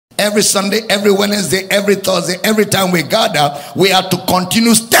every Sunday, every Wednesday, every Thursday, every time we gather, we are to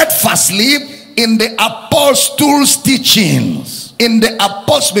continue steadfastly in the apostles' teachings. In the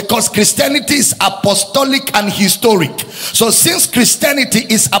apostles, because Christianity is apostolic and historic. So since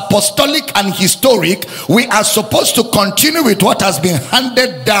Christianity is apostolic and historic, we are supposed to continue with what has been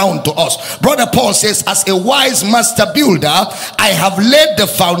handed down to us. Brother Paul says, as a wise master builder, I have laid the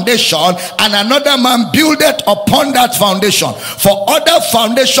foundation, and another man buildeth upon that foundation. For other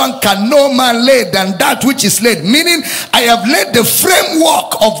foundation can no man lay than that which is laid. Meaning, I have laid the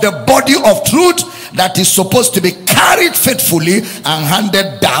framework of the body of truth that is supposed to be carried faithfully and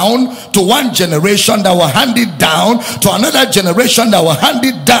handed down to one generation, that will hand it down to another generation, that will hand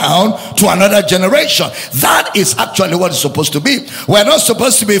it down to another generation. That is actually what it's supposed to be. We're not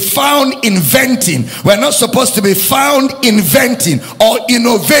supposed to be found inventing. We're not supposed to be found inventing or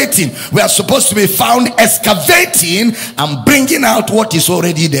innovating. We are supposed to be found excavating and bringing out what is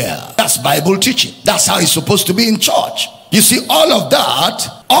already there. That's Bible teaching. That's how it's supposed to be in church. You see, all of that,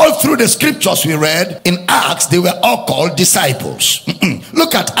 all through the scriptures we read in Acts, they were all called disciples.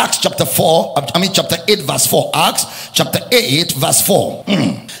 Look at Acts chapter 8 verse 4. Acts chapter 8 verse 4.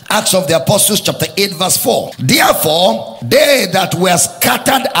 Acts of the Apostles chapter 8 verse 4. Therefore, they that were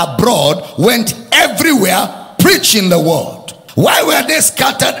scattered abroad went everywhere preaching the word. Why were they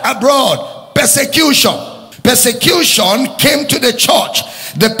scattered abroad? Persecution. Persecution came to the church.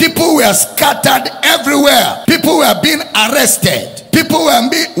 The people were scattered everywhere. People were being arrested. People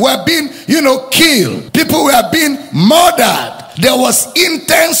were being, killed. People were being murdered. There was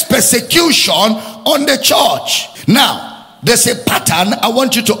intense persecution on the church. Now, there's a pattern I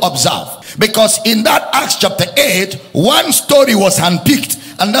want you to observe. Because in that Acts chapter 8, one story was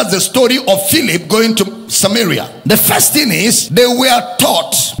handpicked. And that's the story of Philip going to Samaria. The first thing is, they were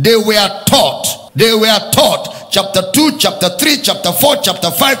taught. Chapter 2, chapter 3, chapter 4,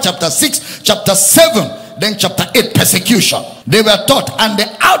 chapter 5, chapter 6, chapter 7, then chapter 8, persecution. They were taught, and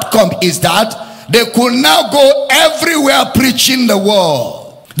the outcome is that they could now go everywhere preaching the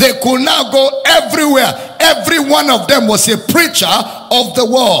word. They could now go everywhere. Every one of them was a preacher of the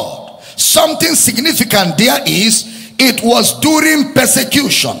word. Something significant there is, it was during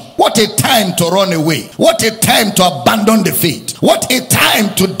persecution. What a time to run away. What a time to abandon the faith. What a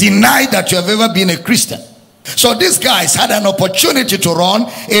time to deny that you have ever been a Christian. So these guys had an opportunity to run,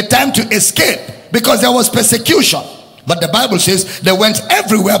 a time to escape, because there was persecution. But the Bible says they went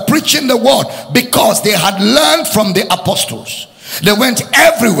everywhere preaching the word, because they had learned from the apostles. They went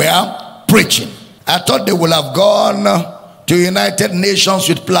everywhere preaching. I thought they would have gone to United Nations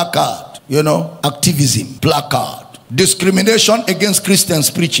with placard, activism, placard. Discrimination against Christians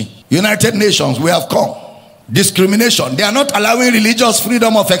preaching. United Nations, we have come. Discrimination. They are not allowing religious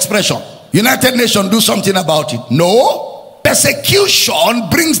freedom of expression. United Nations, do something about it. No. Persecution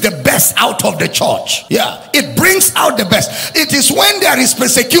brings the best out of the church. Yeah, it brings out the best. It is when there is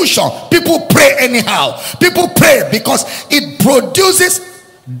persecution, people pray anyhow. People pray because it produces.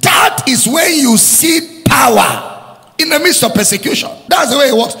 That is when you see power in the midst of persecution. That's the way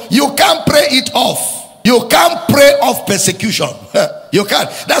it works. You can't pray it off. You can't pray off persecution. You can't.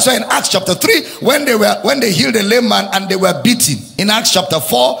 That's why in Acts chapter 3, when they healed a lame man and they were beaten. In Acts chapter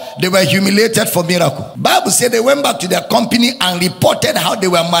 4, they were humiliated for miracle. Bible said they went back to their company and reported how they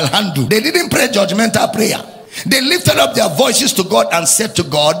were malhandled. They didn't pray judgmental prayer. They lifted up their voices to God and said to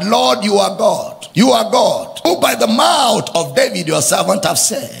God, Lord, you are God. You are God, who by the mouth of David your servant have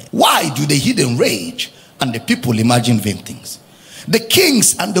said, why do the heathen rage and the people imagine vain things? The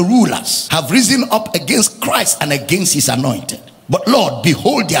kings and the rulers have risen up against Christ and against his anointed. But Lord,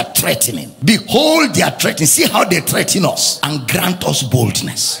 behold their threatening. Behold their threatening. See how they threaten us, and grant us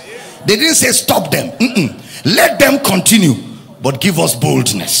boldness. They didn't say stop them. Let them continue, but give us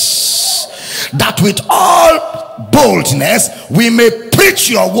boldness, that with all boldness we may preach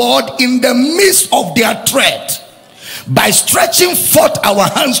your word in the midst of their threat, by stretching forth our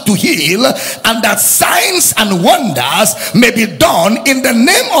hands to heal, and that signs and wonders may be done in the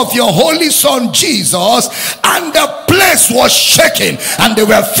name of your holy son Jesus. And the place was shaken, and they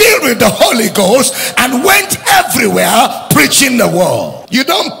were filled with the Holy Ghost, and went everywhere preaching the word. You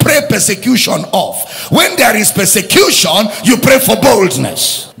don't pray persecution off. When there is persecution, you pray for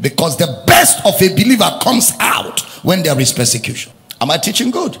boldness, because the best of a believer comes out when there is persecution. Am I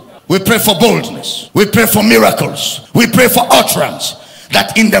teaching good? We pray for boldness. We pray for miracles. We pray for utterance,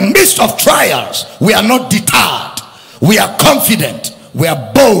 that in the midst of trials, we are not deterred. We are confident. We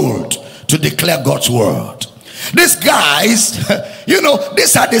are bold to declare God's word. These guys,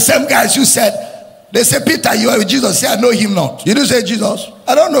 these are the same guys who said, they say, Peter, you are with Jesus. Say, I know him not. You didn't say Jesus.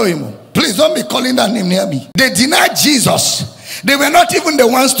 I don't know him. Please don't be calling that name near me. They denied Jesus. They were not even the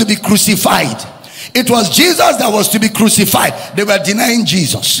ones to be crucified. It was Jesus that was to be crucified. They were denying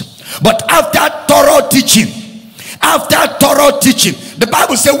Jesus. But after thorough teaching, the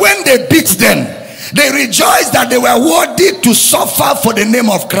Bible says when they beat them, they rejoiced that they were worthy to suffer for the name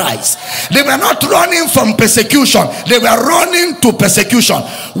of Christ. They were not running from persecution. They were running to persecution.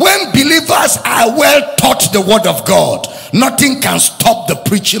 When believers are well taught the word of God, nothing can stop the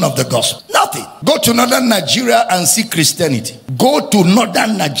preaching of the gospel. Nothing. Go to northern Nigeria and see Christianity. Go to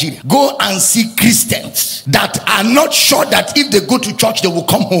northern Nigeria. Go and see Christians that are not sure that if they go to church, they will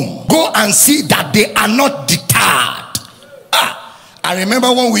come home. Go and see that they are not deterred. I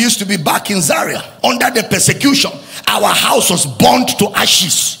remember when we used to be back in Zaria under the persecution, our house was burnt to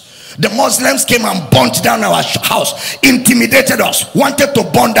ashes. The Muslims came and burnt down our house, intimidated us, wanted to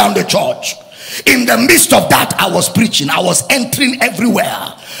burn down the church. In the midst of that, I was preaching. I was entering everywhere.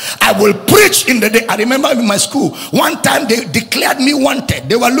 I will preach in the day. I remember in my school, one time they declared me wanted.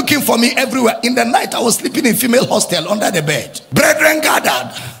 They were looking for me everywhere. In the night, I was sleeping in female hostel under the bed. Brethren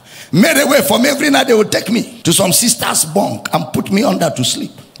gathered, made a way for me. Every night they would take me to some sister's bunk and put me under to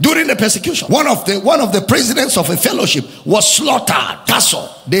sleep. During the persecution, one of the presidents of a fellowship was slaughtered. Castle.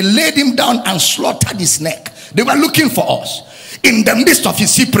 They laid him down and slaughtered his neck. They were looking for us. In the midst of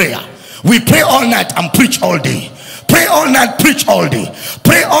his prayer, we pray all night and preach all day. Pray all night, preach all day.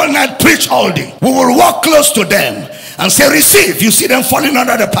 Pray all night, preach all day. We will walk close to them and say, receive. You see them falling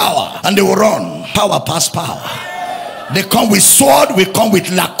under the power, and they will run. Power past power. They come with sword, we come with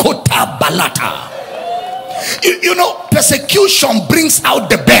Lakota Balata. You know, persecution brings out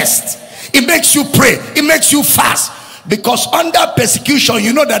the best. It makes you pray, it makes you fast. Because under persecution,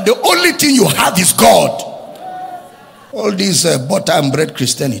 you know that the only thing you have is God. All these butter and bread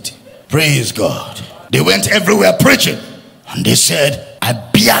Christianity. Praise God. They went everywhere preaching. And they said, I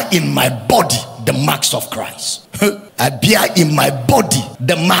bear in my body the marks of Christ. I bear in my body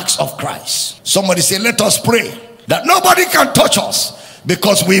the marks of Christ. Somebody say, let us pray that nobody can touch us,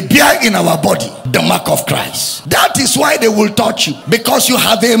 because we bear in our body the mark of Christ. That is why they will touch you, because you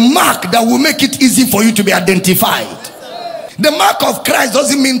have a mark that will make it easy for you to be identified. The mark of Christ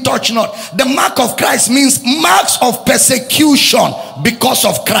doesn't mean touch not. The mark of Christ means marks of persecution because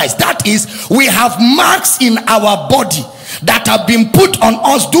of Christ. That is, we have marks in our body that have been put on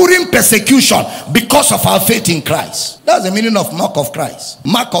us during persecution because of our faith in Christ. That's the meaning of mark of Christ.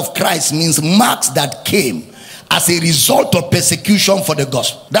 Mark of Christ means marks that came as a result of persecution for the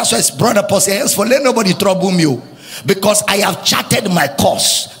gospel. That's why brother Paul says, for let nobody trouble me, because I have charted my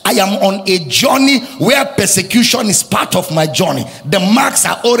course. I am on a journey where persecution is part of my journey. The marks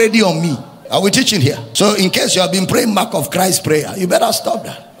are already on me. Are we teaching here? So in case you have been praying mark of Christ prayer, you better stop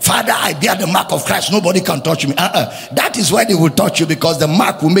that. Father, I bear the mark of Christ. Nobody can touch me. That is why they will touch you, because the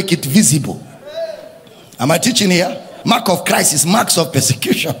mark will make it visible. Am I teaching here? Mark of Christ is marks of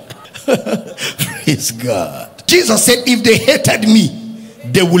persecution. Praise God. Jesus said, if they hated me,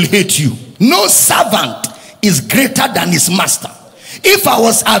 they will hate you. No servant is greater than his master. If I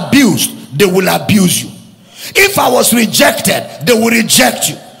was abused, they will abuse you. If I was rejected, they will reject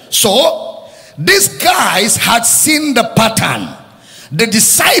you. So these guys had seen the pattern. The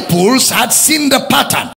disciples had seen the pattern.